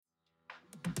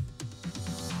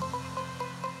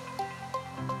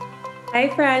Hi,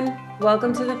 friend.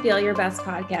 Welcome to the Feel Your Best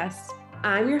podcast.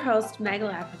 I'm your host, Meg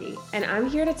Lafferty, and I'm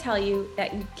here to tell you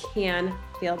that you can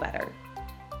feel better.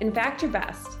 In fact, your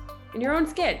best in your own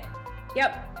skin.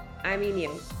 Yep, I mean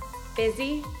you.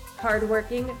 Busy,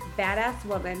 hardworking, badass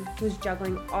woman who's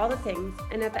juggling all the things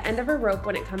and at the end of her rope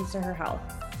when it comes to her health.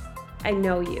 I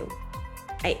know you.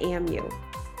 I am you.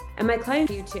 And my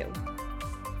clients you too.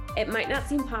 It might not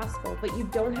seem possible, but you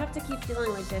don't have to keep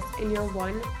feeling like this in your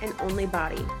one and only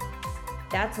body.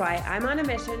 That's why I'm on a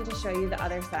mission to show you the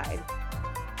other side.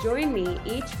 Join me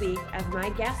each week as my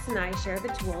guests and I share the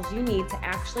tools you need to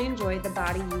actually enjoy the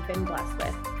body you've been blessed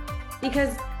with.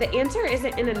 Because the answer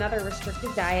isn't in another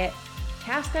restricted diet,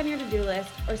 task on your to-do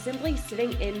list, or simply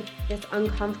sitting in this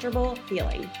uncomfortable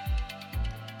feeling.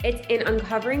 It's in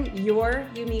uncovering your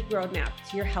unique roadmap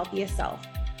to your healthiest self.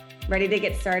 Ready to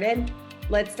get started?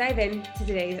 Let's dive into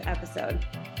today's episode.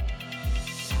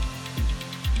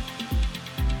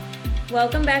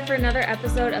 Welcome back for another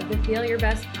episode of the Feel Your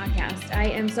Best podcast. I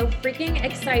am so freaking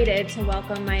excited to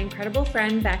welcome my incredible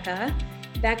friend, Becca.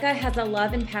 Becca has a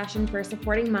love and passion for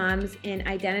supporting moms in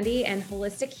identity and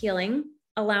holistic healing,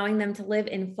 allowing them to live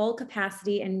in full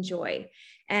capacity and joy.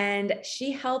 And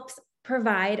she helps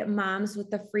provide moms with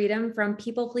the freedom from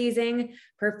people-pleasing,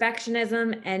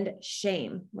 perfectionism, and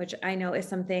shame, which I know is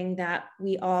something that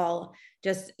we all,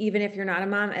 just even if you're not a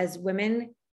mom, as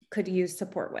women could use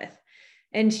support with.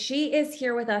 And she is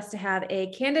here with us to have a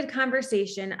candid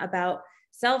conversation about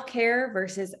self-care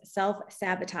versus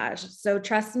self-sabotage. So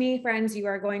trust me, friends, you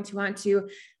are going to want to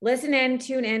listen in,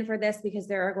 tune in for this, because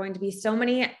there are going to be so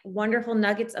many wonderful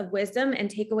nuggets of wisdom and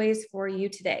takeaways for you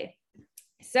today.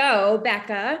 So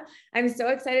Becca, I'm so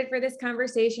excited for this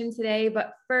conversation today.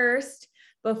 But first,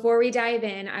 before we dive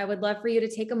in, I would love for you to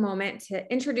take a moment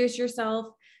to introduce yourself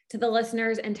to the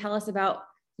listeners and tell us about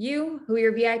you, who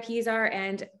your VIPs are,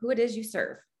 and who it is you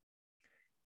serve.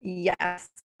 Yes,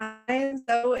 I'm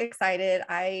so excited.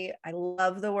 I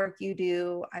love the work you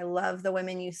do. I love the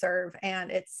women you serve.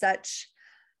 And it's such,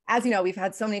 as you know, we've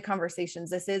had so many conversations.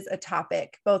 This is a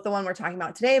topic, both the one we're talking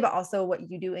about today, but also what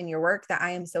you do in your work, that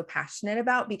I am so passionate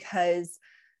about, because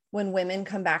when women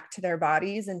come back to their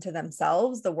bodies and to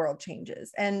themselves, the world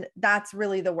changes. And that's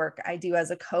really the work I do as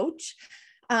a coach.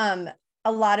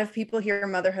 A lot of people hear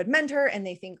motherhood mentor and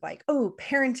they think like, oh,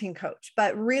 parenting coach,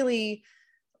 but really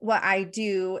what I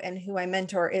do and who I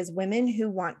mentor is women who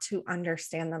want to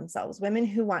understand themselves, women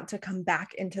who want to come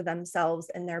back into themselves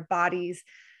and their bodies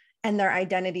and their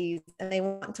identities. And they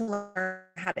want to learn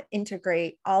how to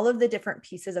integrate all of the different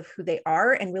pieces of who they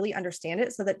are and really understand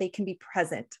it so that they can be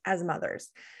present as mothers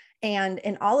and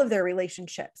in all of their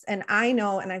relationships. And I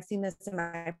know, and I've seen this in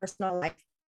my personal life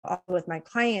with my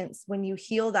clients, when you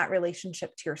heal that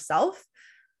relationship to yourself,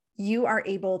 you are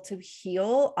able to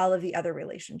heal all of the other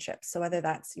relationships. So whether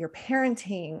that's your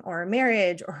parenting or a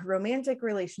marriage or a romantic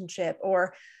relationship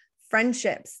or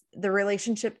friendships, the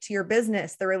relationship to your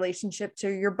business, the relationship to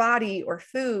your body or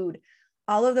food,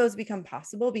 all of those become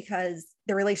possible because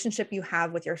the relationship you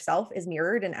have with yourself is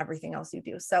mirrored in everything else you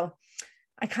do. So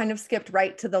I kind of skipped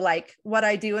right to the like what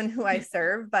I do and who I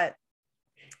serve, but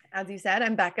as you said,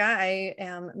 I'm Becca. I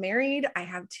am married. I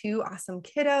have 2 awesome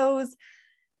kiddos.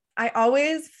 I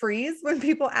always freeze when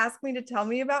people ask me to tell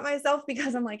me about myself,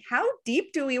 because I'm like, how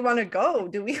deep do we want to go?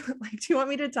 Do you want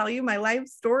me to tell you my life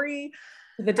story?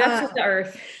 The depths of the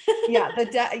earth.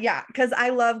 Yeah. Cause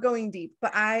I love going deep,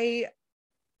 but I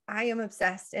am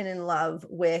obsessed and in love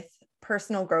with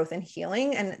personal growth and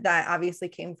healing. And that obviously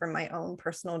came from my own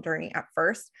personal journey at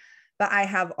first, but I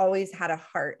have always had a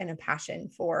heart and a passion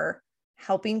for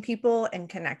helping people and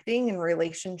connecting, and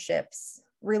relationships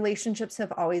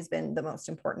have always been the most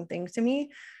important thing to me.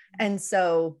 And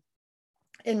so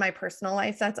in my personal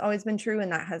life, that's always been true.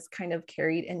 And that has kind of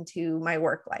carried into my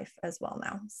work life as well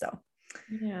now. So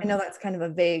yeah. I know that's kind of a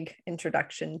vague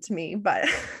introduction to me, but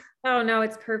oh no,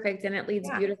 it's perfect. And it leads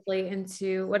beautifully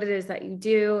into what it is that you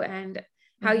do and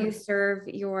how you serve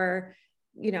your,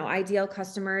 ideal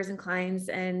customers and clients,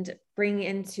 and bring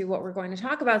into what we're going to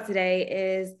talk about today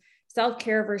is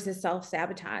self-care versus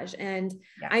self-sabotage. And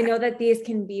I know that these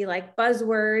can be like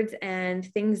buzzwords and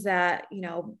things that,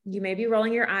 you may be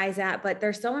rolling your eyes at, but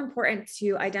they're so important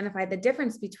to identify the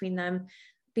difference between them,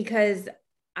 because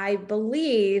I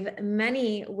believe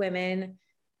many women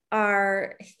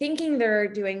are thinking they're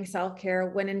doing self-care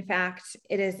when in fact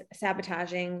it is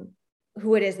sabotaging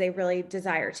who it is they really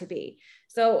desire to be.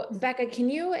 So Becca, can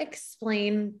you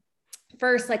explain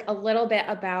first, like a little bit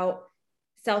about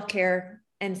self-care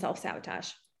and self-sabotage?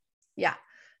 Yeah.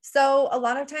 So a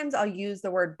lot of times I'll use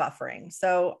the word buffering.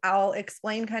 So I'll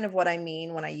explain kind of what I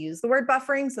mean when I use the word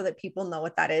buffering so that people know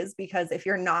what that is, because if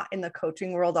you're not in the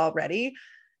coaching world already,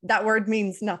 that word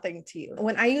means nothing to you.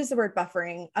 When I use the word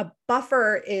buffering, a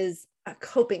buffer is a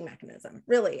coping mechanism.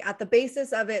 Really, at the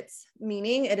basis of its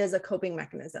meaning, it is a coping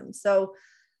mechanism. So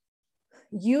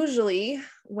usually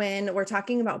when we're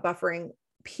talking about buffering,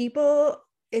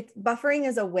 buffering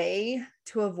is a way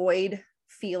to avoid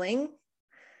feeling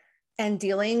and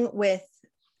dealing with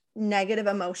negative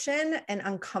emotion and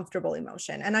uncomfortable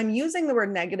emotion. And I'm using the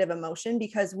word negative emotion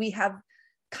because we have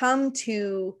come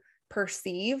to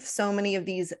perceive so many of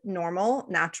these normal,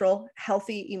 natural,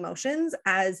 healthy emotions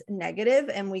as negative,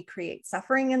 and we create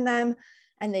suffering in them,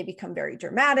 and they become very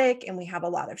dramatic, and we have a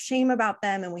lot of shame about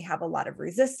them, and we have a lot of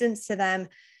resistance to them,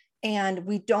 and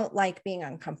we don't like being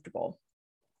uncomfortable.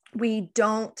 We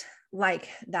don't like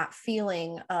that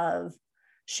feeling of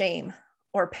shame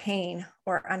or pain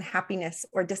or unhappiness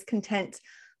or discontent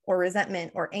or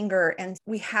resentment or anger. And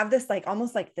we have this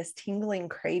almost like this tingling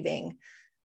craving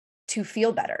to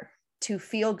feel better, to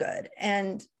feel good.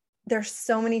 And there's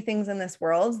so many things in this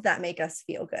world that make us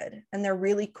feel good, and they're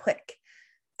really quick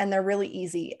and they're really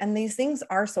easy. And these things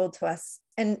are sold to us.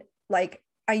 And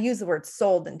I use the word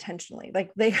sold intentionally.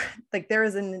 There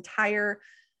is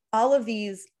all of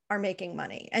these are making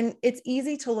money. And it's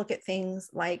easy to look at things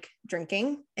like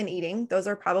drinking and eating. Those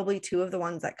are probably two of the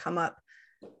ones that come up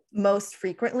most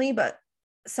frequently. But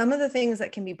some of the things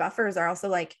that can be buffers are also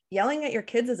like yelling at your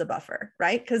kids is a buffer,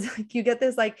 right? Because you get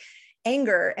this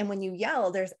anger. And when you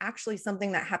yell, there's actually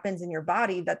something that happens in your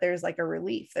body that there's a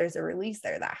relief. There's a release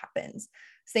there that happens.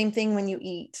 Same thing when you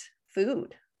eat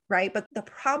food, right? But the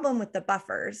problem with the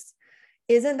buffers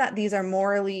isn't that these are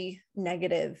morally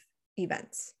negative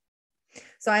events.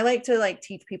 So I like to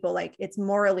teach people it's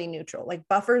morally neutral.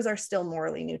 Buffers are still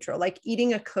morally neutral.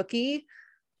 Eating a cookie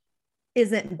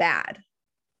isn't bad.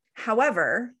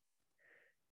 However,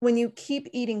 when you keep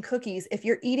eating cookies, if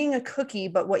you're eating a cookie,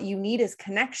 but what you need is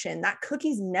connection, that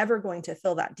cookie's never going to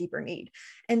fill that deeper need.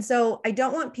 And so I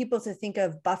don't want people to think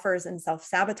of buffers and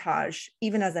self-sabotage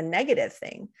even as a negative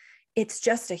thing. It's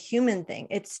just a human thing.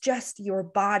 It's just your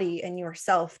body and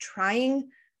yourself trying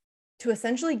to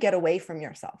essentially get away from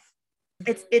yourself.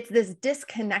 It's this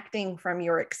disconnecting from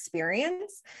your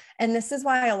experience. And this is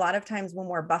why a lot of times when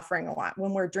we're buffering a lot,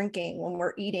 when we're drinking, when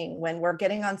we're eating, when we're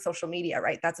getting on social media,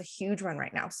 right? That's a huge one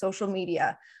right now. Social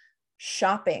media,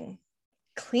 shopping,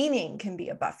 cleaning can be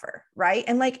a buffer, right?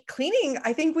 And cleaning,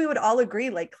 I think we would all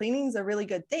agree, cleaning is a really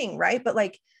good thing, right? But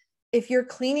if you're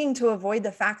cleaning to avoid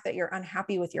the fact that you're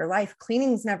unhappy with your life,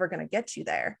 cleaning's never going to get you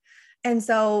there. And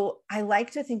so I like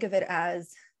to think of it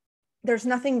as there's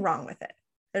nothing wrong with it.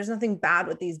 There's nothing bad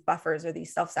with these buffers or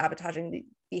these self-sabotaging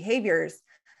behaviors.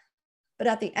 But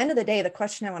at the end of the day, the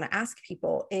question I want to ask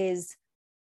people is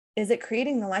it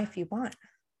creating the life you want?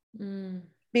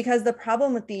 Because the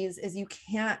problem with these is you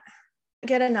can't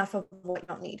get enough of what you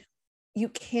don't need. You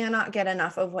cannot get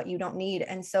enough of what you don't need.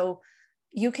 And so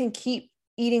you can keep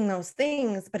eating those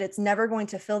things, but it's never going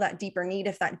to fill that deeper need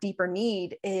if that deeper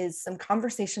need is some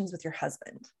conversations with your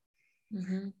husband.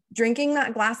 Mm-hmm. Drinking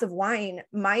that glass of wine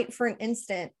might, for an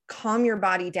instant, calm your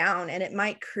body down, and it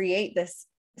might create this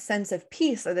sense of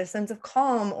peace or this sense of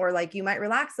calm, or you might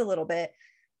relax a little bit,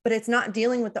 but it's not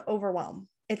dealing with the overwhelm.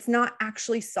 It's not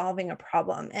actually solving a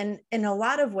problem. And in a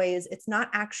lot of ways, it's not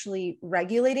actually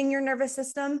regulating your nervous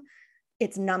system.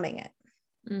 It's numbing it.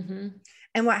 Mm-hmm.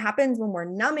 And what happens when we're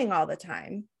numbing all the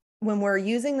time, when we're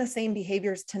using the same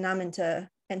behaviors to numb and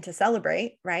to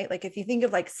celebrate, right? If you think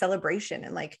of celebration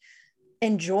and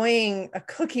enjoying a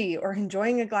cookie or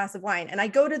enjoying a glass of wine. And I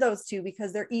go to those two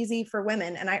because they're easy for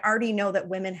women. And I already know that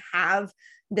women have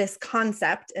this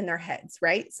concept in their heads,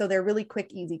 right? So they're really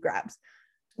quick, easy grabs.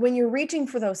 When you're reaching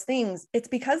for those things, it's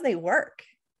because they work.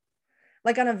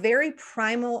 On a very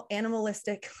primal,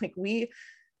 animalistic,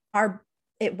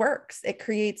 it works. It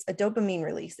creates a dopamine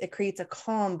release. It creates a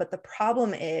calm. But the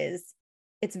problem is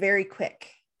it's very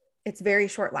quick. It's very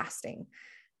short lasting.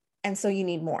 And so you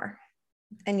need more.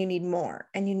 And you need more,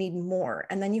 and you need more.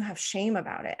 And then you have shame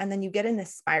about it. And then you get in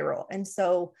this spiral. And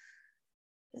so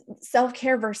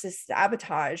self-care versus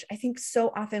sabotage, I think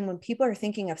so often when people are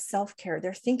thinking of self-care,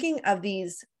 they're thinking of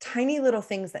these tiny little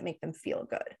things that make them feel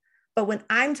good. But when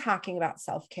I'm talking about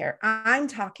self-care, I'm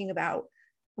talking about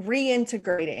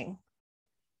reintegrating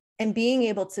and being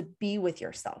able to be with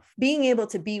yourself, being able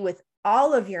to be with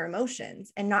all of your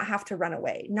emotions and not have to run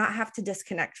away, not have to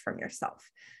disconnect from yourself.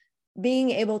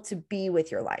 Being able to be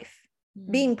with your life,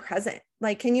 being present.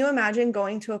 Can you imagine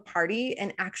going to a party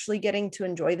and actually getting to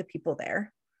enjoy the people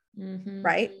there? Mm-hmm.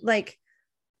 Right?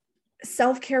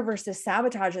 self-care versus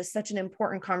sabotage is such an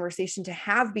important conversation to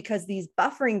have, because these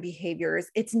buffering behaviors,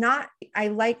 it's not, I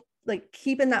like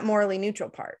keeping that morally neutral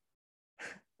part,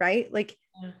 right? Like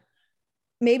Yeah.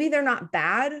 maybe they're not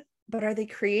bad, but are they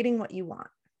creating what you want?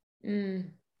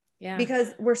 Yeah.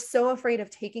 Because we're so afraid of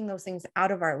taking those things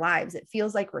out of our lives. It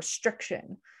feels like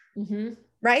restriction,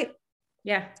 right?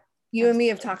 Yeah. You and me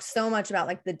have talked so much about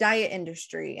like the diet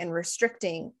industry and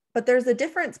restricting, but there's a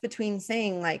difference between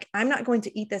saying like, I'm not going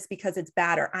to eat this because it's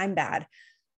bad or I'm bad.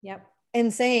 Yep.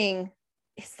 And saying,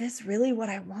 is this really what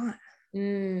I want?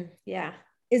 Yeah.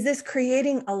 Is this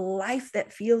creating a life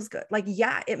that feels good? Like,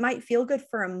 yeah, it might feel good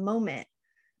for a moment,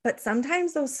 but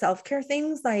sometimes those self-care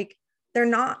things, like they're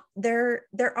not, there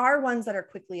are ones that are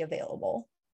quickly available.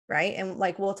 Right. And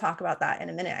like, we'll talk about that in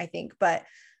a minute, I think, but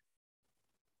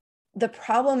the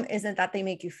problem isn't that they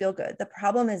make you feel good. The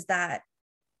problem is that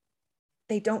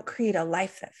they don't create a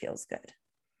life that feels good.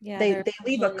 Yeah. They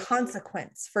leave a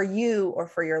consequence for you or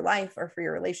for your life or for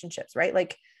your relationships, right?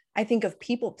 Like I think of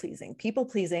people pleasing. People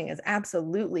pleasing is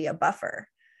absolutely a buffer.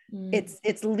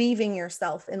 It's leaving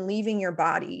yourself and leaving your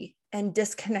body and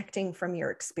disconnecting from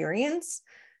your experience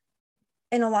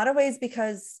in a lot of ways,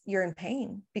 because you're in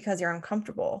pain, because you're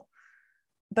uncomfortable,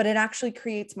 but it actually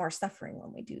creates more suffering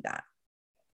when we do that.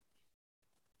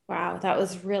 Wow, that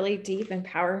was really deep and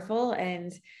powerful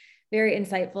and very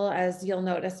insightful. As you'll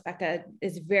notice, Becca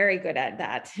is very good at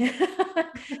that.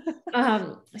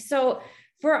 So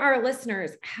for our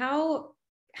listeners, how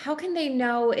can they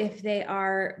know if they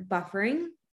are buffering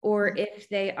or if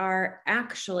they are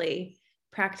actually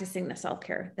practicing the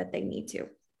self-care that they need to?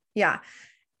 Yeah.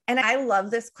 And I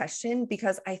love this question,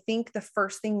 because I think the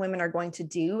first thing women are going to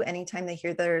do anytime they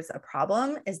hear there's a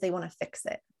problem is they want to fix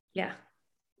it. Yeah.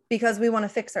 Because we want to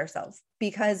fix ourselves,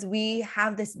 because we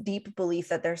have this deep belief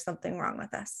that there's something wrong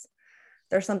with us.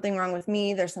 There's something wrong with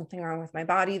me. There's something wrong with my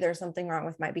body. There's something wrong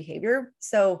with my behavior.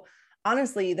 So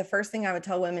honestly, the first thing I would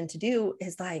tell women to do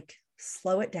is like,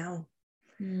 slow it down.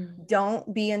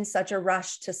 Don't be in such a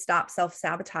rush to stop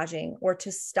self-sabotaging or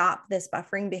to stop this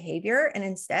buffering behavior. And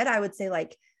instead, I would say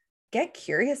like, get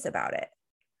curious about it.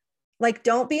 Like,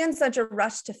 don't be in such a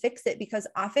rush to fix it, because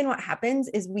often what happens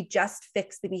is we just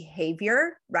fix the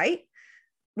behavior, right?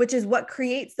 Which is what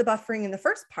creates the buffering in the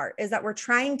first part, is that we're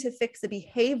trying to fix the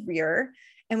behavior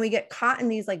and we get caught in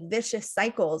these like vicious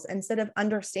cycles instead of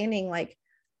understanding like,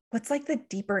 what's like the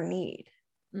deeper need?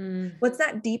 What's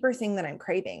that deeper thing that I'm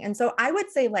craving? And so I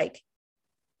would say like,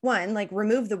 one, like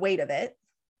remove the weight of it,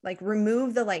 like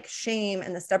remove the like shame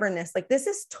and the stubbornness. Like this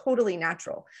is totally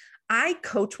natural. I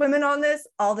coach women on this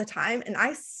all the time and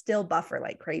I still buffer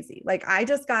like crazy. Like I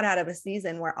just got out of a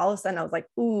season where all of a sudden I was like,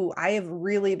 ooh, I have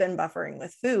really been buffering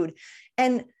with food.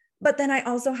 But then I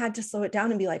also had to slow it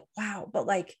down and be like, wow, but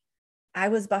like I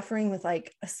was buffering with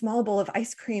like a small bowl of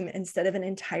ice cream instead of an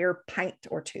entire pint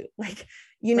or two. Like,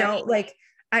 you know, right. Like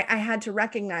I had to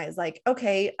recognize like,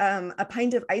 okay, a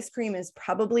pint of ice cream is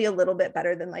probably a little bit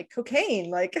better than like cocaine.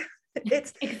 Like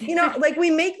it's, you know, like we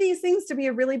make these things to be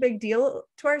a really big deal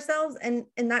to ourselves, and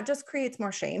that just creates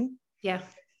more shame. Yeah.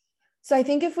 So I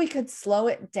think if we could slow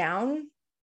it down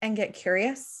and get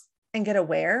curious and get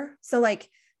aware. So like,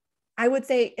 I would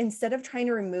say instead of trying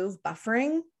to remove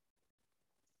buffering,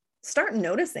 start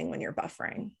noticing when you're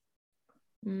buffering.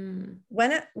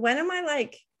 When am I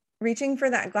like reaching for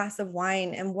that glass of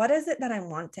wine, and what is it that I'm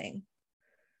wanting?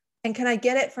 And can I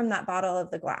get it from that bottle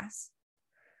of the glass?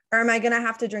 Or am I going to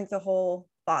have to drink the whole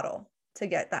bottle to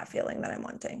get that feeling that I'm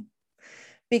wanting?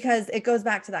 Because it goes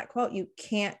back to that quote, you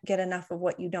can't get enough of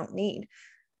what you don't need.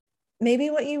 Maybe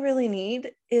what you really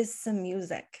need is some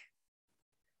music.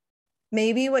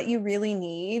 Maybe what you really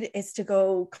need is to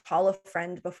go call a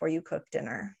friend before you cook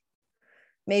dinner.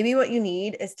 Maybe what you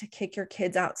need is to kick your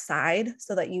kids outside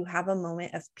so that you have a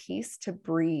moment of peace to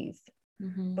breathe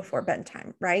before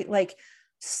bedtime, right? Like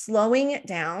slowing it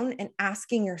down and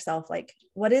asking yourself, like,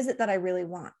 what is it that I really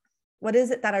want? What is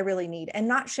it that I really need? And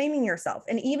not shaming yourself.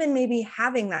 And even maybe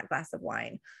having that glass of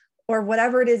wine or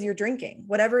whatever it is you're drinking,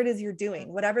 whatever it is you're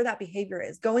doing, whatever that behavior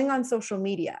is, going on social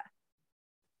media.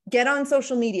 Get on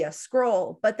social media,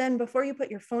 scroll. But then before you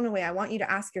put your phone away, I want you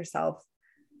to ask yourself,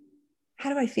 how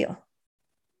do I feel?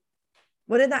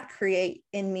 What did that create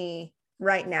in me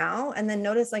right now? And then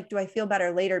notice, like, do I feel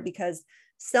better later? Because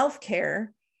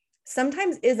self-care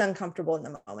sometimes is uncomfortable in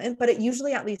the moment, but it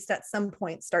usually at least at some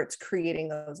point starts creating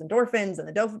those endorphins and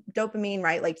the dopamine,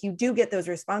 right? Like you do get those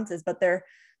responses, but they're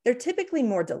typically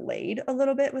more delayed a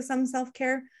little bit with some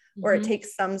self-care, or it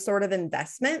takes some sort of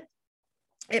investment.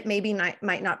 It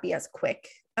might not be as quick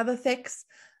of a fix,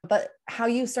 but how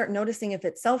you start noticing if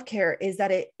it's self-care is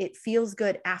that it feels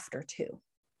good after too.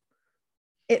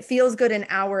 It feels good an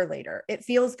hour later. It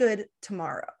feels good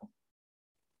tomorrow.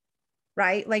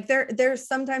 Right? Like there's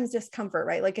sometimes discomfort,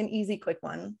 right? Like an easy, quick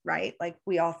one, right? Like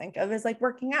we all think of is like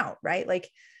working out, right? Like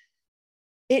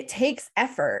it takes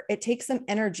effort. It takes some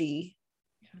energy,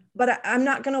 but I'm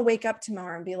not going to wake up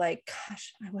tomorrow and be like,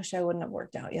 gosh, I wish I wouldn't have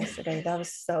worked out yesterday. That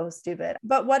was so stupid.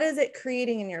 But what is it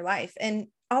creating in your life? And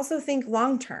also think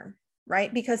long-term,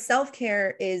 right? Because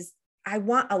self-care is, I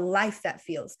want a life that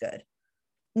feels good,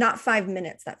 not 5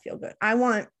 minutes that feel good. I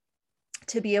want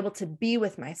to be able to be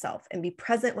with myself and be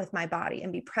present with my body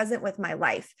and be present with my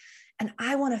life. And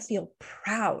I want to feel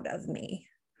proud of me.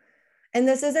 And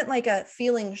this isn't like a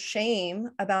feeling shame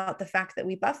about the fact that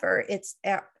we buffer. It's,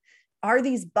 are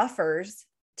these buffers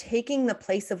taking the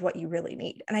place of what you really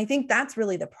need? And I think that's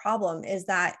really the problem, is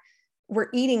that we're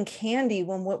eating candy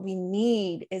when what we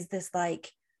need is this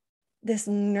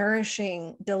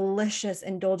nourishing, delicious,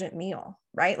 indulgent meal,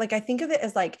 right? Like I think of it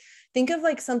as like, think of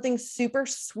like something super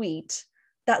sweet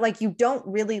that like you don't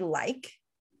really like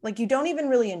you don't even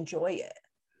really enjoy it.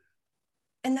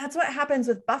 And that's what happens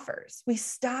with buffers. We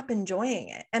stop enjoying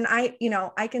it. And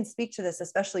I can speak to this,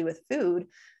 especially with food.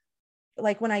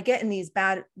 Like when I get in these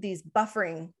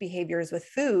buffering behaviors with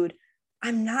food,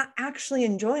 I'm not actually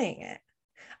enjoying it.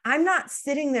 I'm not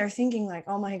sitting there thinking like,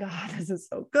 oh my God, this is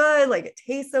so good. Like it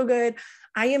tastes so good.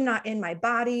 I am not in my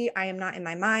body. I am not in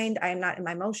my mind. I am not in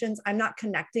my emotions. I'm not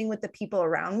connecting with the people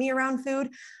around me around food.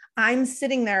 I'm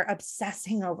sitting there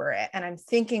obsessing over it and I'm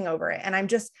thinking over it and I'm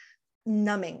just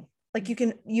numbing. Like you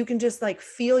can just like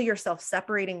feel yourself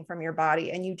separating from your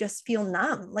body and you just feel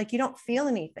numb. Like you don't feel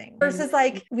anything, versus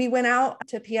like we went out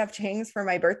to PF Chang's for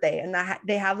my birthday and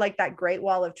they have like that Great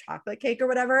Wall of chocolate cake or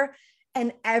whatever.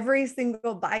 And every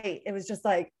single bite, it was just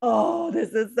like, oh,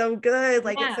 this is so good.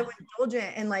 Like it's so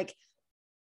indulgent. And like,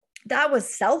 that was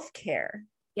self-care.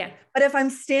 Yeah. But if I'm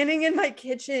standing in my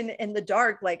kitchen in the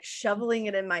dark, like shoveling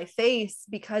it in my face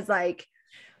because like,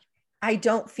 I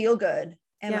don't feel good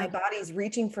and my body's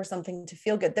reaching for something to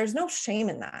feel good, there's no shame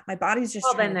in that. My body's just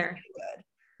all trying been to there. feel good.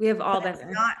 We have all but been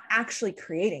there. Not actually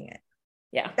creating it.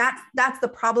 Yeah. That's the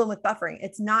problem with buffering.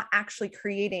 It's not actually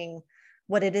creating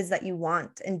what it is that you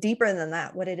want, and deeper than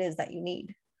that, what it is that you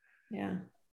need. Yeah.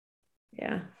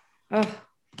 Yeah. Oh,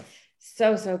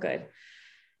 so good.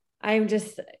 I'm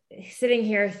just sitting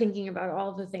here thinking about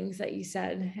all the things that you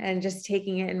said and just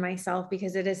taking it in myself,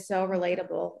 because it is so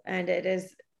relatable and it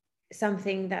is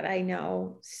something that I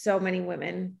know so many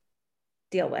women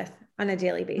deal with on a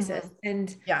daily basis. Mm-hmm.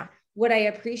 And yeah, what I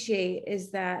appreciate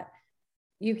is that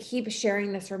you keep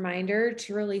sharing this reminder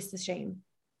to release the shame.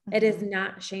 Mm-hmm. It is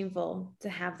not shameful to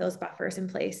have those buffers in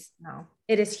place. No,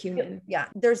 it is human. Yeah.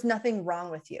 There's nothing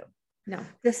wrong with you. No,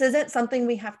 this isn't something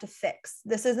we have to fix.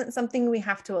 This isn't something we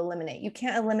have to eliminate. You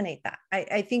can't eliminate that.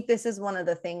 I think this is one of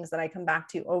the things that I come back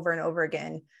to over and over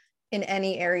again in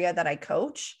any area that I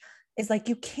coach, is like,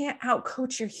 you can't out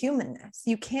coach your humanness.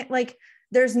 You can't, like,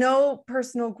 there's no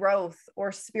personal growth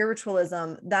or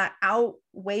spiritualism that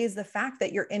outweighs the fact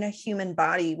that you're in a human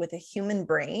body with a human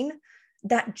brain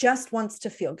that just wants to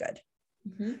feel good.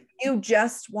 Mm-hmm. You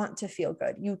just want to feel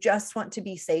good. You just want to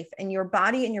be safe, and your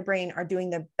body and your brain are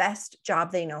doing the best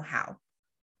job they know how,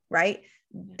 right?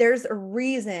 There's a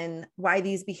reason why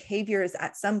these behaviors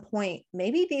at some point,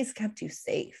 maybe these kept you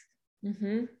safe.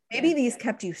 Mm-hmm. Maybe these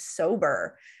kept you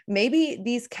sober. Maybe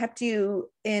these kept you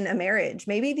in a marriage.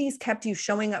 Maybe these kept you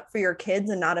showing up for your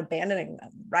kids and not abandoning them,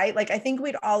 right? Like, I think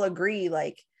we'd all agree,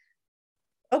 like,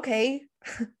 okay,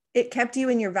 it kept you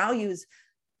in your values,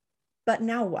 but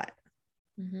now what?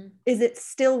 Mm-hmm. Is it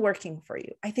still working for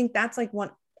you? I think that's like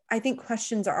I think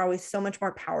questions are always so much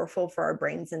more powerful for our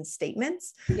brains than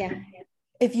statements. Yeah.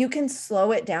 If you can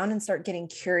slow it down and start getting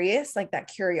curious, like that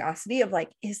curiosity of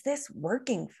like, is this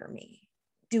working for me?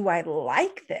 Do I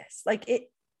like this? Like,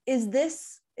 is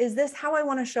this how I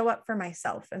want to show up for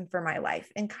myself and for my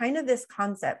life? And kind of this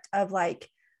concept of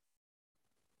like,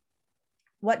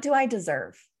 what do I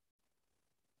deserve?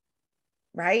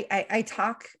 Right?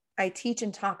 I teach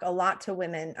and talk a lot to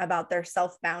women about their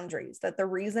self boundaries, that the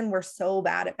reason we're so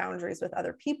bad at boundaries with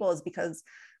other people is because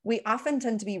we often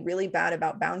tend to be really bad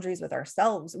about boundaries with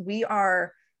ourselves. We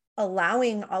are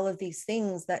allowing all of these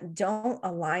things that don't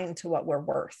align to what we're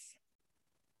worth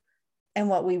and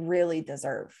what we really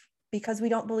deserve, because we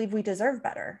don't believe we deserve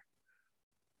better.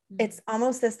 Mm-hmm. It's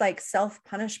almost this like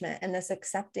self-punishment and this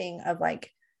accepting of like,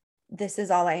 this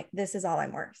is all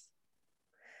I'm worth.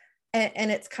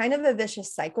 And it's kind of a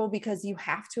vicious cycle, because you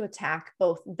have to attack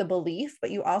both the belief,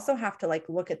 but you also have to like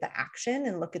look at the action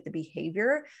and look at the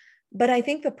behavior. But I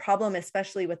think the problem,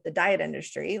 especially with the diet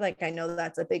industry, like I know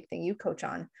that's a big thing you coach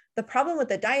on, the problem with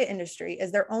the diet industry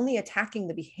is they're only attacking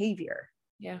the behavior.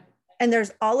 Yeah. And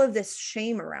there's all of this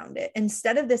shame around it,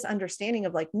 instead of this understanding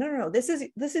of like, no, this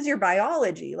is your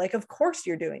biology. Like, of course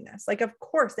you're doing this. Like, of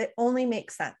course, it only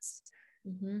makes sense.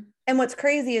 Mm-hmm. And what's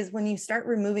crazy is when you start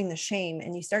removing the shame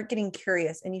and you start getting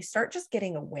curious and you start just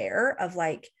getting aware of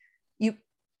like,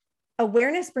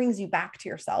 awareness brings you back to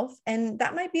yourself. And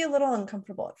that might be a little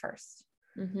uncomfortable at first.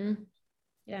 Mm-hmm.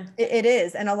 Yeah, it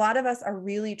is. And a lot of us are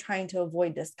really trying to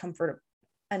avoid discomfort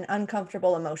and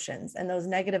uncomfortable emotions and those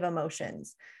negative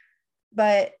emotions.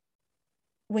 But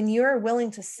when you're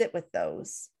willing to sit with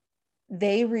those,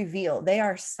 they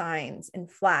are signs and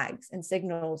flags and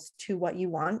signals to what you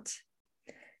want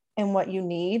and what you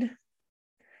need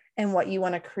and what you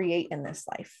want to create in this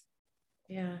life.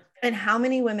 Yeah. And how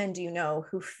many women do you know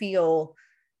who feel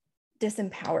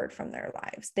disempowered from their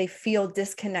lives? They feel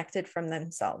disconnected from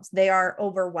themselves. They are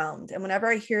overwhelmed. And whenever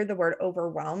I hear the word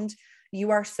overwhelmed,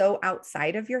 you are so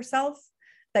outside of yourself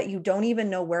that you don't even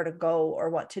know where to go or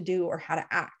what to do or how to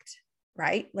act,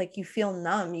 right? Like you feel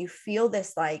numb. You feel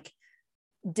this like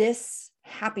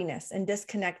happiness and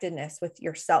disconnectedness with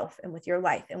yourself and with your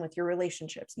life and with your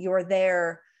relationships. You're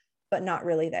there, but not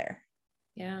really there.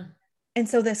 Yeah. And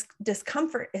so this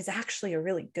discomfort is actually a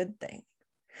really good thing.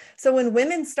 So when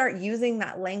women start using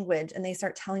that language and they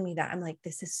start telling me that, I'm like,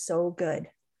 this is so good.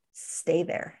 Stay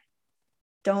there.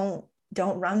 Don't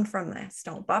run from this.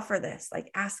 Don't buffer this.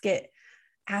 Like ask it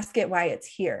why it's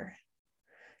here.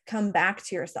 Come back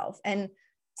to yourself. And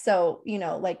so,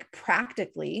 like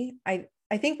practically, I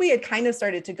think we had kind of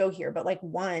started to go here, but like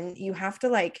one, you have to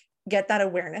like get that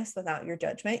awareness without your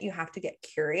judgment. You have to get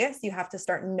curious. You have to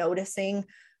start noticing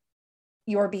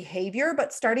your behavior,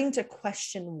 but starting to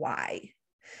question why.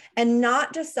 And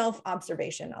not just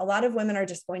self-observation. A lot of women are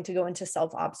just going to go into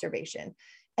self-observation.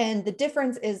 And the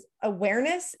difference is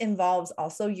awareness involves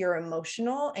also your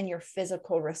emotional and your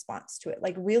physical response to it,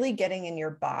 like really getting in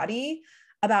your body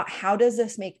about how does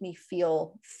this make me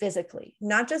feel physically,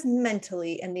 not just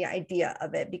mentally and the idea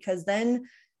of it, because then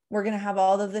we're going to have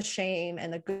all of the shame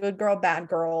and the good girl, bad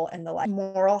girl, and the like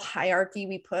moral hierarchy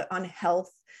we put on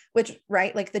health, which,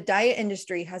 right, like the diet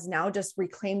industry has now just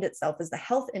reclaimed itself as the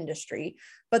health industry,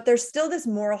 but there's still this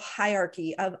moral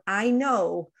hierarchy of,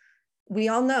 we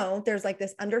all know there's like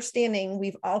this understanding,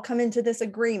 we've all come into this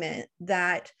agreement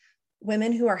that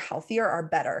women who are healthier are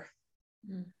better.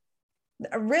 Mm.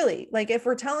 Really, like if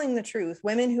we're telling the truth,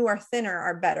 women who are thinner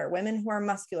are better, women who are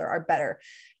muscular are better.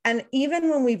 And even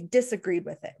when we've disagreed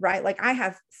with it, right? Like I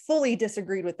have fully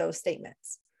disagreed with those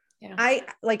statements. Yeah.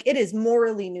 It is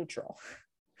morally neutral.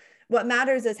 What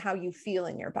matters is how you feel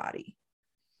in your body.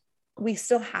 We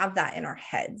still have that in our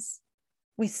heads.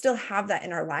 We still have that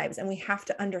in our lives. And we have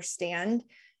to understand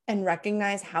and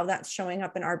recognize how that's showing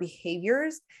up in our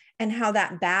behaviors and how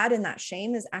that bad and that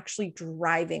shame is actually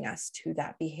driving us to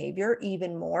that behavior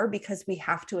even more because we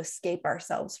have to escape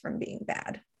ourselves from being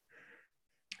bad.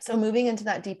 So moving into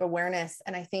that deep awareness.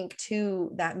 And I think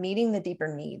too, that meeting the deeper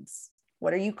needs.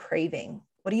 What are you craving?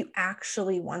 What are you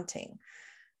actually wanting?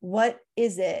 What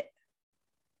is it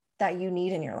that you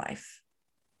need in your life?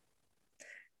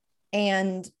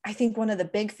 And I think one of the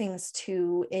big things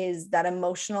too is that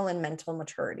emotional and mental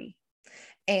maturity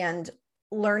and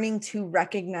learning to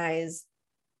recognize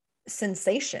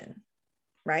sensation,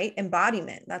 right?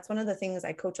 Embodiment. That's one of the things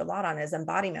I coach a lot on is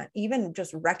embodiment, even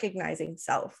just recognizing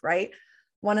self, right?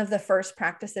 One of the first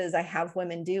practices I have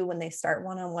women do when they start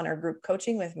one-on-one or group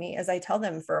coaching with me is I tell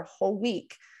them for a whole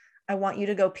week, I want you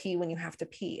to go pee when you have to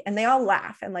pee. And they all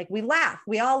laugh. And like,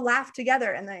 we all laugh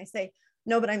together. And then I say,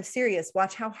 no, but I'm serious.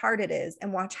 Watch how hard it is.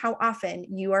 And watch how often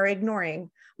you are ignoring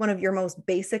one of your most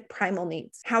basic primal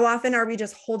needs. How often are we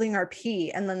just holding our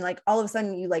pee? And then like, all of a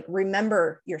sudden you like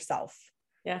remember yourself.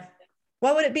 Yeah.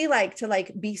 What would it be like to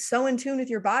like be so in tune with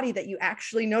your body that you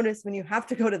actually notice when you have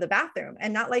to go to the bathroom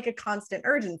and not like a constant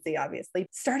urgency, obviously.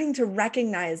 Starting to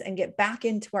recognize and get back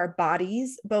into our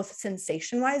bodies, both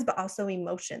sensation wise, but also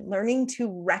emotion. Learning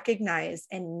to recognize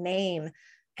and name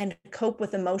and cope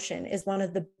with emotion is one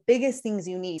of the biggest things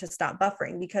you need to stop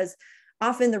buffering, because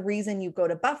often the reason you go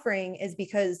to buffering is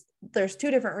because there's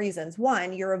two different reasons.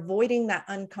 One, you're avoiding that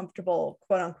uncomfortable,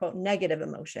 quote unquote, negative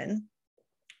emotion,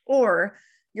 or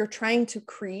you're trying to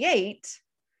create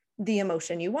the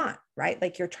emotion you want, right?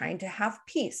 Like you're trying to have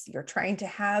peace, you're trying to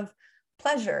have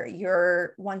pleasure,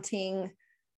 you're wanting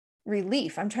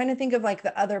relief. I'm trying to think of like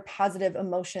the other positive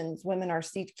emotions women are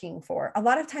seeking for. A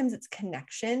lot of times it's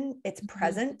connection, it's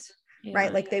present,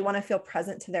 right? Like they want to feel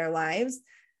present to their lives.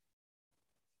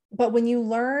 But when you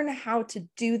learn how to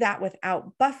do that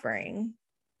without buffering,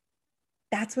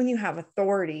 that's when you have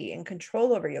authority and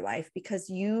control over your life, because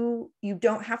you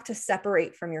don't have to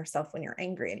separate from yourself when you're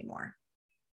angry anymore.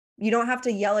 You don't have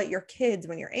to yell at your kids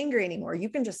when you're angry anymore. You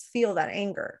can just feel that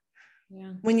anger.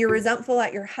 Yeah. When you're resentful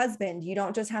at your husband, you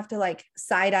don't just have to like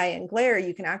side eye and glare.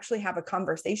 You can actually have a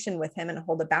conversation with him and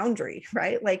hold a boundary,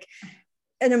 right? Like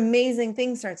an amazing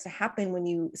thing starts to happen when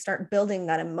you start building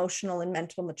that emotional and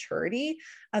mental maturity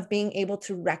of being able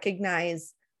to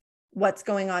recognize what's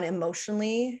going on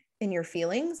emotionally in your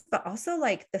feelings, but also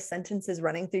like the sentences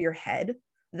running through your head,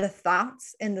 the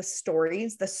thoughts and the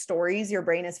stories your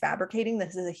brain is fabricating.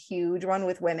 This is a huge one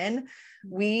with women.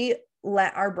 We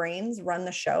let our brains run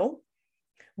the show,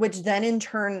 which then in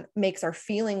turn makes our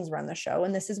feelings run the show.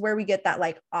 And this is where we get that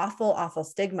like awful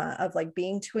stigma of like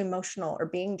being too emotional or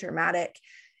being dramatic.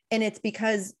 And it's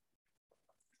because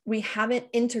we haven't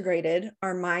integrated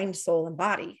our mind, soul, and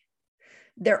body.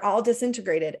 They're all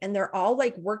disintegrated and they're all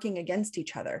like working against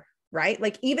each other, right?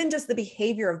 Like even just the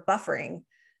behavior of buffering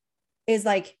is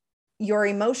like your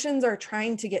emotions are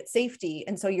trying to get safety.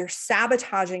 And so you're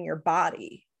sabotaging your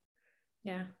body.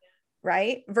 Yeah.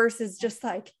 Right? Versus just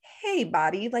like, hey,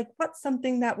 body, like what's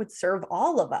something that would serve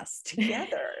all of us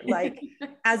together, like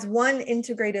as one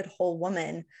integrated whole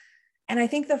woman. And I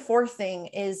think the fourth thing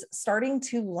is starting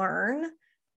to learn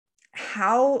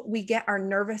how we get our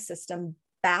nervous system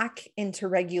back into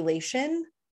regulation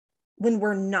when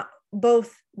we're not,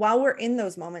 both while we're in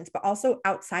those moments, but also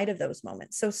outside of those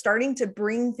moments. So starting to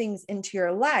bring things into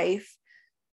your life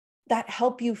that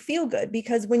help you feel good,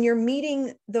 because when you're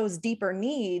meeting those deeper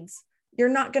needs, you're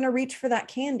not going to reach for that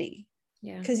candy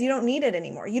because you don't need it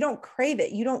anymore. You don't crave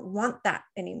it. You don't want that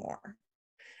anymore.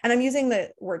 And I'm using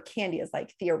the word candy as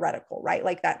like theoretical, right?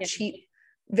 Like that cheap,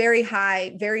 very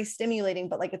high, very stimulating,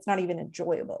 but like, it's not even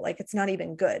enjoyable. Like it's not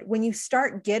even good. When you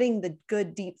start getting the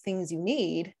good, deep things you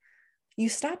need, you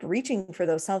stop reaching for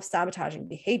those self-sabotaging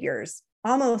behaviors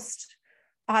almost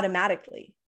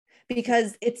automatically,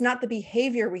 because it's not the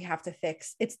behavior we have to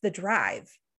fix. It's the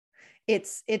drive.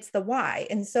 It's the why.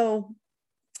 And so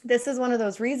this is one of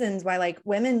those reasons why like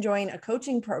women join a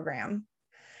coaching program,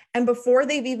 and before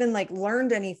they've even like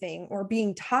learned anything or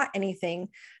being taught anything,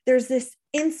 there's this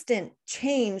instant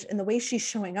change in the way she's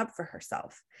showing up for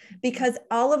herself, because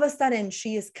all of a sudden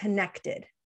she is connected.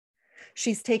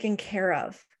 She's taken care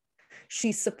of.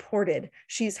 She's supported,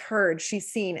 she's heard, she's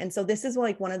seen. And so this is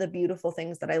like one of the beautiful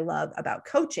things that I love about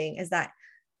coaching is that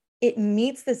it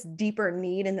meets this deeper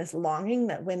need and this longing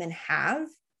that women have.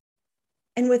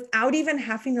 And without even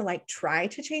having to like try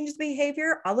to change the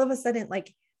behavior, all of a sudden,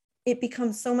 like it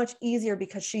becomes so much easier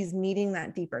because she's meeting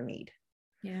that deeper need.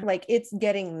 Yeah. Like it's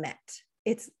getting met.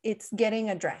 It's getting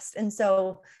addressed. And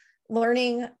so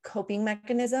learning coping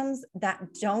mechanisms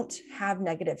that don't have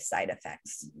negative side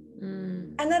effects.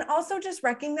 And then also just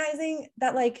recognizing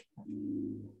that like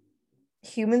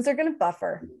humans are going to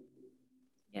buffer.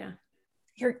 Yeah.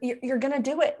 You're going to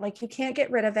do it. Like you can't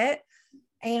get rid of it.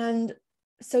 And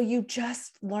so you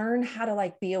just learn how to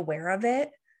like be aware of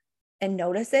it and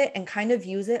notice it and kind of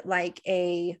use it like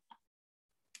a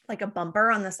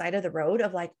bumper on the side of the road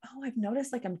of like, oh, I've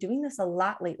noticed like I'm doing this a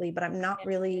lot lately, but I'm not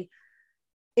really,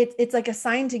 it's like a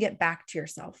sign to get back to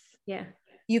yourself. Yeah.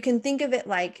 You can think of it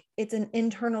like it's an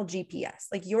internal GPS.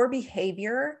 Like your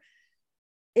behavior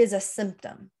is a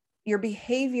symptom. Your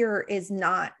behavior is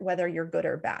not whether you're good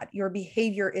or bad. Your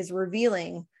behavior is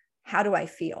revealing, how do I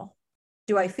feel?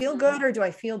 Do I feel good or do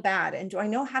I feel bad? And do I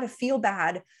know how to feel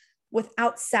bad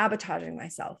without sabotaging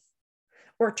myself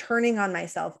or turning on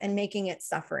myself and making it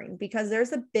suffering? Because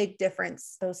there's a big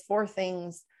difference. Those four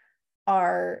things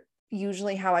are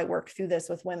usually how I work through this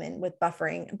with women with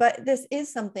buffering. But this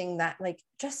is something that like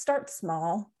just start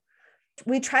small.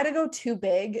 We try to go too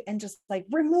big and just like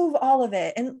remove all of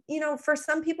it. And, you know, for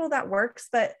some people that works,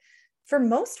 but for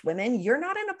most women, you're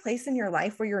not in a place in your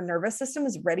life where your nervous system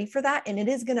is ready for that. And it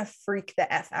is going to freak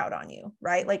the F out on you,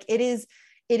 right? Like it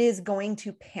is going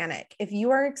to panic. If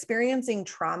you are experiencing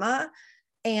trauma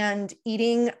and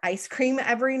eating ice cream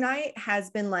every night has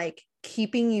been like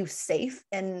keeping you safe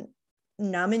and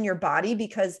numb in your body,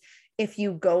 because if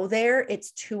you go there,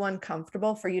 it's too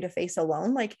uncomfortable for you to face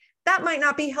alone. Like that might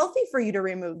not be healthy for you to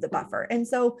remove the buffer. And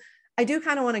so I do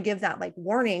kind of want to give that like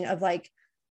warning of like,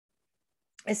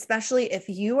 especially if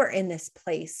you are in this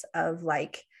place of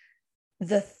like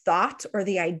the thought or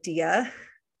the idea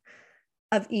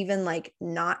of even like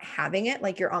not having it,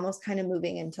 like you're almost kind of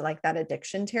moving into like that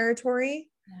addiction territory.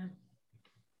 Yeah.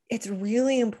 It's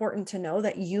really important to know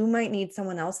that you might need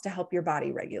someone else to help your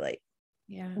body regulate.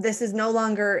 Yeah. This is no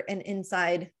longer an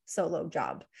inside solo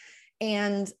job.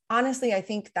 And honestly, I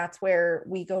think that's where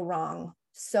we go wrong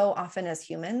so often as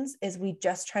humans is we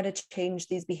just try to change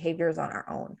these behaviors on our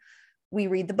own. we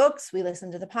read the books, we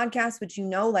listen to the podcast, which,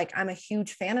 like I'm a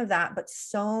huge fan of that, but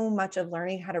so much of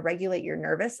learning how to regulate your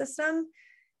nervous system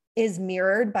is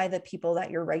mirrored by the people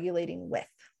that you're regulating with.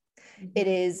 Mm-hmm. It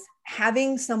is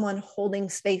having someone holding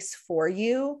space for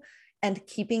you and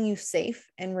keeping you safe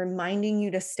and reminding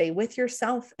you to stay with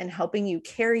yourself and helping you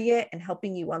carry it and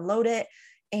helping you unload it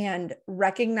and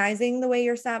recognizing the way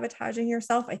you're sabotaging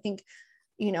yourself. I think,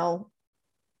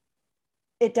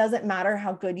 it doesn't matter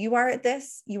how good you are at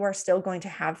this, you are still going to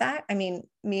have that. I mean,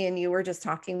 me and you were just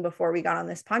talking before we got on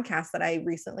this podcast that I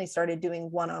recently started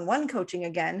doing one-on-one coaching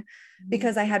again,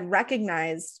 because I had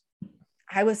recognized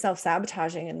I was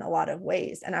self-sabotaging in a lot of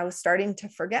ways. And I was starting to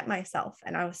forget myself,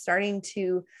 and I was starting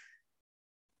to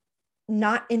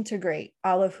not integrate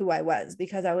all of who I was,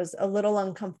 because I was a little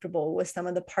uncomfortable with some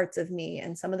of the parts of me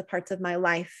and some of the parts of my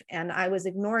life. And I was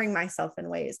ignoring myself in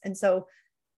ways.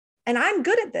 And I'm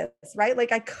good at this, right?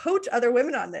 Like I coach other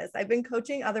women on this. I've been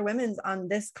coaching other women on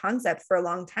this concept for a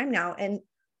long time now. And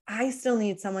I still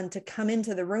need someone to come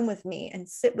into the room with me and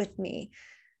sit with me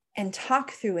and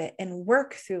talk through it and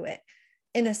work through it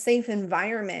in a safe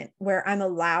environment where I'm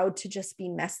allowed to just be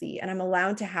messy and I'm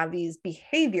allowed to have these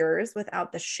behaviors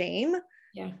without the shame,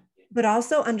 but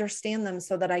also understand them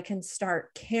so that I can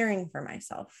start caring for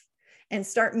myself and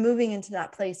start moving into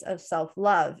that place of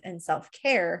self-love and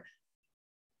self-care,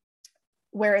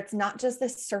 where it's not just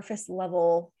this surface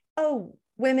level, oh,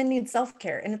 women need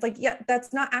self-care. And it's like, yeah,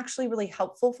 that's not actually really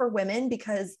helpful for women,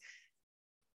 because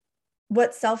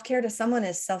what self-care to someone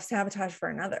is self-sabotage for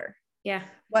another. Yeah.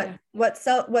 What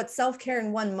self-care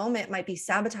in one moment might be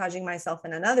sabotaging myself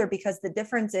in another, because the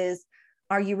difference is,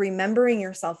 are you remembering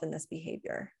yourself in this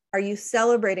behavior? Are you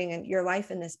celebrating your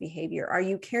life in this behavior? Are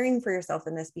you caring for yourself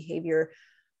in this behavior?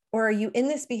 Or are you in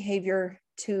this behavior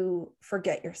to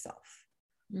forget yourself?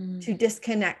 To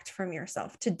disconnect from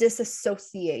yourself, to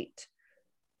disassociate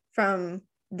from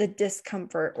the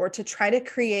discomfort, or to try to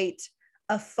create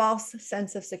a false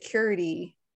sense of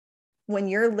security when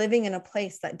you're living in a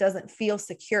place that doesn't feel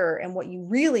secure. And what you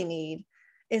really need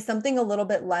is something a little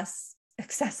bit less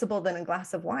accessible than a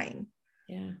glass of wine.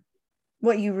 Yeah.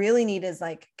 What you really need is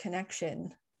like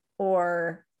connection,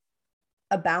 or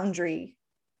a boundary.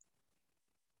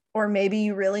 Or maybe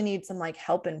you really need some like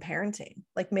help in parenting.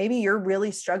 Like maybe you're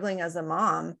really struggling as a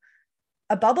mom.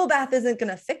 A bubble bath isn't going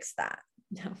to fix that.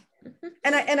 No.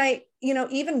 and I,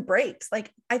 even breaks,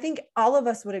 like, I think all of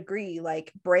us would agree,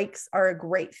 like breaks are a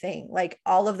great thing. Like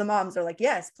all of the moms are like,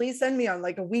 yes, please send me on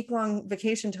like a week-long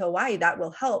vacation to Hawaii. That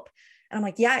will help. And I'm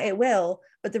like, yeah, it will.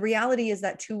 But the reality is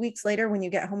that 2 weeks later, when you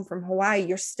get home from Hawaii,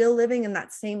 you're still living in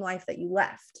that same life that you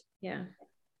left. Yeah.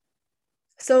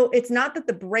 So it's not that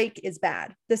the break is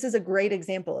bad. This is a great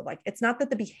example of like, it's not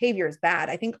that the behavior is bad.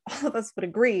 I think all of us would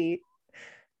agree,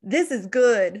 this is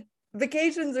good.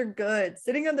 Vacations are good.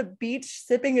 Sitting on the beach,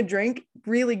 sipping a drink,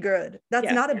 really good.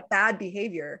 That's not a bad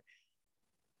behavior.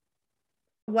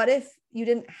 What if you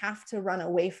didn't have to run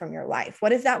away from your life?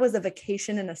 What if that was a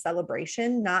vacation and a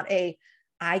celebration, not a,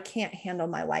 I can't handle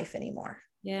my life anymore?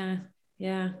 Yeah.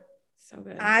 Yeah. So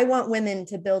good. I want women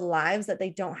to build lives that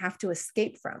they don't have to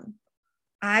escape from.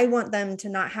 I want them to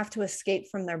not have to escape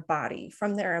from their body,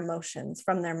 from their emotions,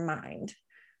 from their mind.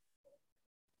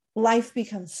 Life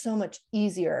becomes so much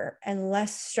easier and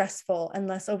less stressful and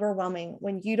less overwhelming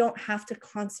when you don't have to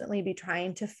constantly be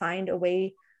trying to find a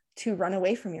way to run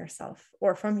away from yourself,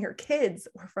 or from your kids,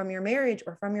 or from your marriage,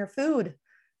 or from your food.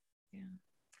 Yeah.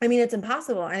 I mean, it's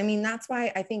impossible. I mean, that's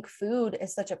why I think food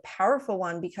is such a powerful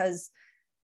one, because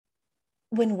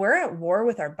when we're at war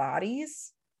with our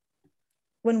bodies,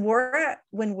 when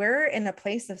we're in a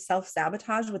place of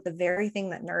self-sabotage with the very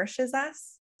thing that nourishes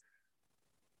us,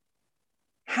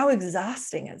 how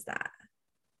exhausting is that?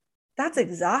 That's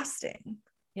exhausting.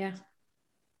 Yeah.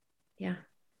 Yeah.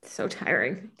 It's so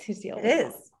tiring to deal with. It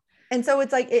is. And so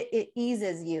it's like, it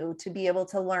eases you to be able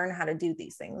to learn how to do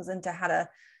these things and to how to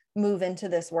move into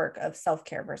this work of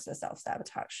self-care versus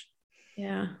self-sabotage.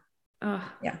 Yeah. Oh,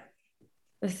 yeah.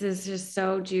 This is just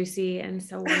so juicy and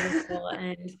so wonderful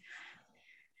and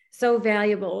so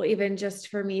valuable, even just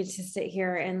for me to sit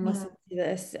here and listen to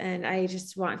this. And I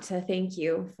just want to thank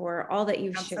you for all that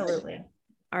you've shared with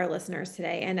our listeners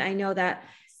today. And I know that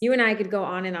you and I could go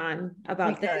on and on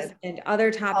about this and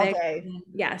other topics.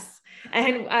 Yes.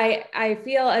 And I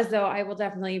feel as though I will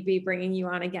definitely be bringing you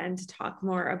on again to talk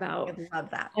more about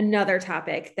another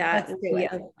topic that will be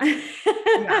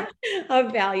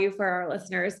of value for our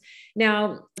listeners.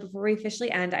 Now, before we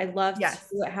officially end, I'd love to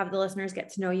have the listeners get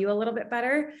to know you a little bit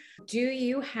better. Do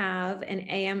you have an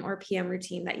AM or PM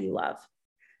routine that you love?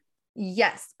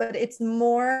 Yes, but it's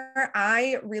more,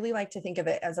 I really like to think of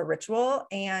it as a ritual.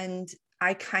 And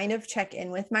I kind of check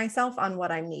in with myself on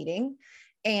what I'm needing.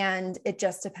 And it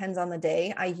just depends on the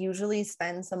day. I usually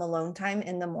spend some alone time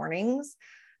in the mornings,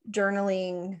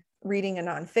 journaling, reading a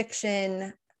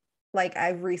nonfiction. Like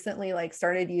I've recently like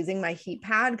started using my heat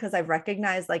pad because I've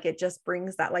recognized like it just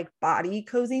brings that like body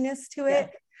coziness to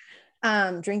it.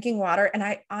 Drinking water. And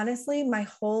I honestly,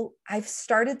 I've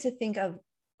started to think of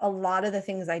a lot of the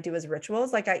things I do as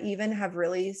rituals. Like I even have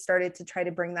really started to try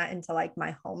to bring that into like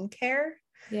my home care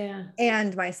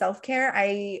and my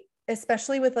self-care.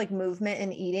 Especially with like movement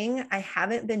and eating, I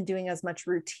haven't been doing as much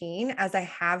routine as I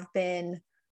have been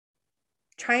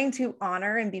trying to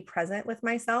honor and be present with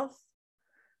myself.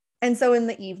 And so in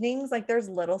the evenings, like there's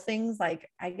little things like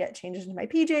I get changes into my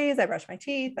PJs, I brush my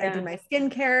teeth, I do my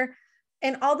skincare,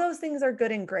 and all those things are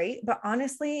good and great. But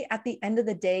honestly, at the end of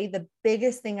the day, the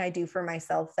biggest thing I do for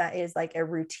myself that is like a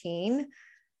routine,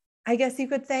 I guess you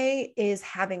could say, is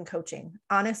having coaching.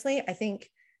 Honestly, I think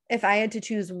if I had to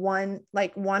choose one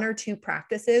or two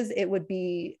practices, it would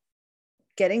be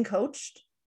getting coached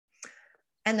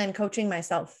and then coaching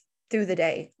myself through the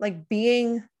day, like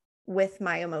being with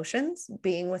my emotions,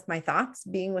 being with my thoughts,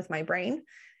 being with my brain,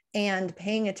 and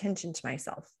paying attention to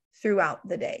myself throughout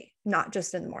the day, not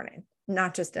just in the morning,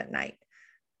 not just at night.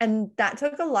 And that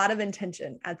took a lot of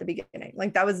intention at the beginning.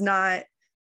 Like that was not,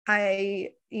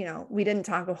 we didn't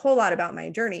talk a whole lot about my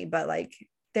journey, but like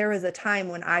there was a time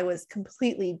when I was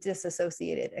completely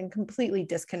disassociated and completely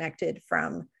disconnected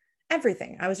from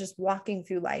everything. I was just walking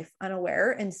through life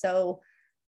unaware. And so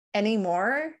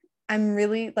anymore, I'm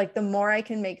really like, the more I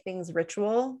can make things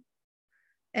ritual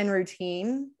and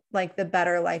routine, like the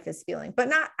better life is feeling.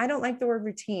 But I don't like the word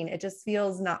routine. It just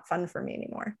feels not fun for me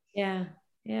anymore. Yeah.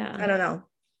 I don't know.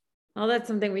 Well, that's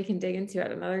something we can dig into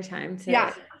at another time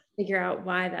to figure out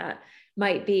why that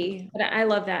might be. But I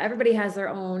love that. Everybody has their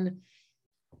own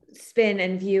spin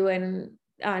and view and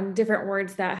on different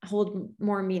words that hold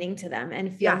more meaning to them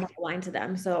and feel more aligned to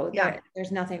them. So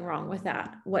there's nothing wrong with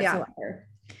that whatsoever.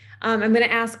 I'm going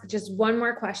to ask just one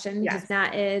more question, because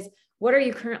that is, what are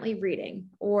you currently reading,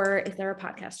 or is there a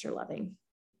podcast you're loving?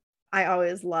 I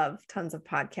always love tons of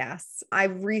podcasts.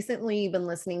 I've recently been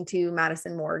listening to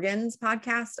Madison Morgan's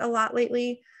podcast a lot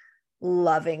lately.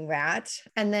 Loving that.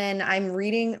 And then I'm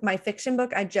reading my fiction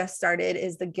book I just started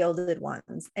is The Gilded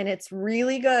Ones, and it's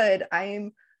really good.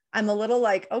 I'm a little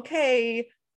like, okay,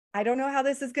 I don't know how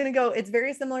this is going to go. It's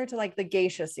very similar to like the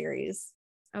Geisha series.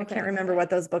 Okay. I can't remember what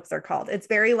those books are called. It's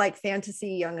very like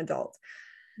fantasy young adult,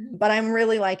 but I'm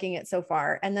really liking it so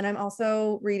far. And then I'm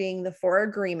also reading The Four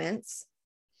Agreements.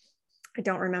 I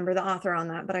don't remember the author on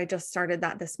that, but I just started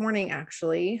that this morning.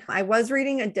 Actually, I was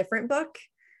reading a different book,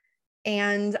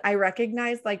 and I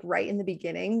recognized like right in the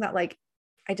beginning that like,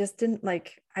 I just didn't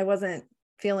like, I wasn't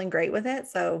feeling great with it.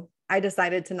 So I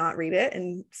decided to not read it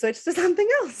and switch to something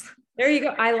else. There you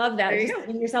go. I love that. Just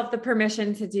giving yourself the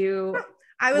permission to do.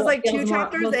 I was like 2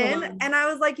 chapters in, and I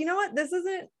was like, you know what? This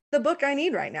isn't the book I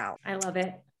need right now. I love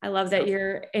it. I love that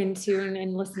you're in tune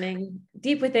and listening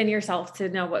deep within yourself to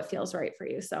know what feels right for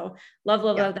you. So love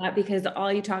that, because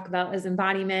all you talk about is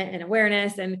embodiment and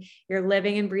awareness, and you're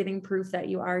living and breathing proof that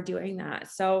you are doing that.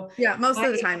 So most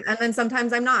of the time. And then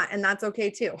sometimes I'm not, and that's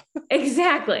okay too.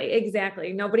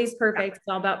 Exactly. Nobody's perfect. It's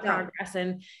all about progress.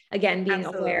 And again, being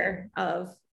aware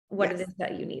of what it is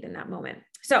that you need in that moment.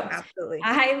 So absolutely.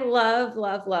 I love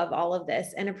all of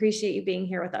this and appreciate you being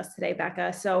here with us today,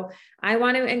 Becca. So I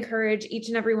want to encourage each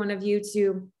and every one of you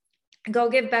to go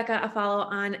give Becca a follow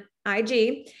on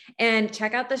IG and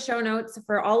check out the show notes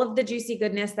for all of the juicy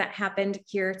goodness that happened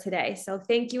here today. So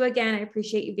thank you again. I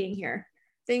appreciate you being here.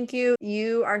 Thank you.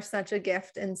 You are such a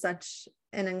gift and such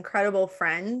an incredible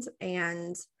friend,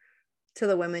 and to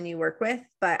the women you work with,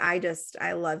 but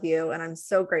I love you, and I'm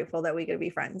so grateful that we get to be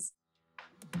friends.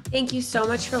 Thank you so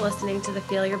much for listening to the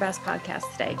Feel Your Best podcast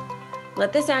today.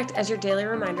 Let this act as your daily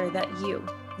reminder that you,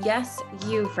 yes,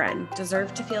 you, friend,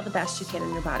 deserve to feel the best you can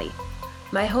in your body.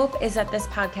 My hope is that this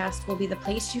podcast will be the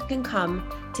place you can come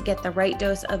to get the right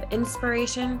dose of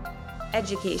inspiration,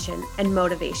 education, and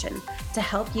motivation to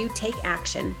help you take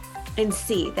action and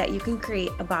see that you can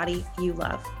create a body you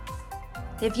love.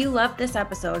 If you loved this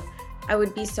episode, I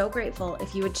would be so grateful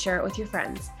if you would share it with your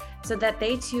friends so that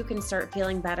they too can start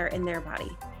feeling better in their body.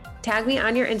 Tag me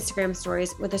on your Instagram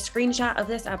stories with a screenshot of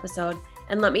this episode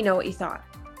and let me know what you thought.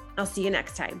 I'll see you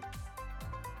next time.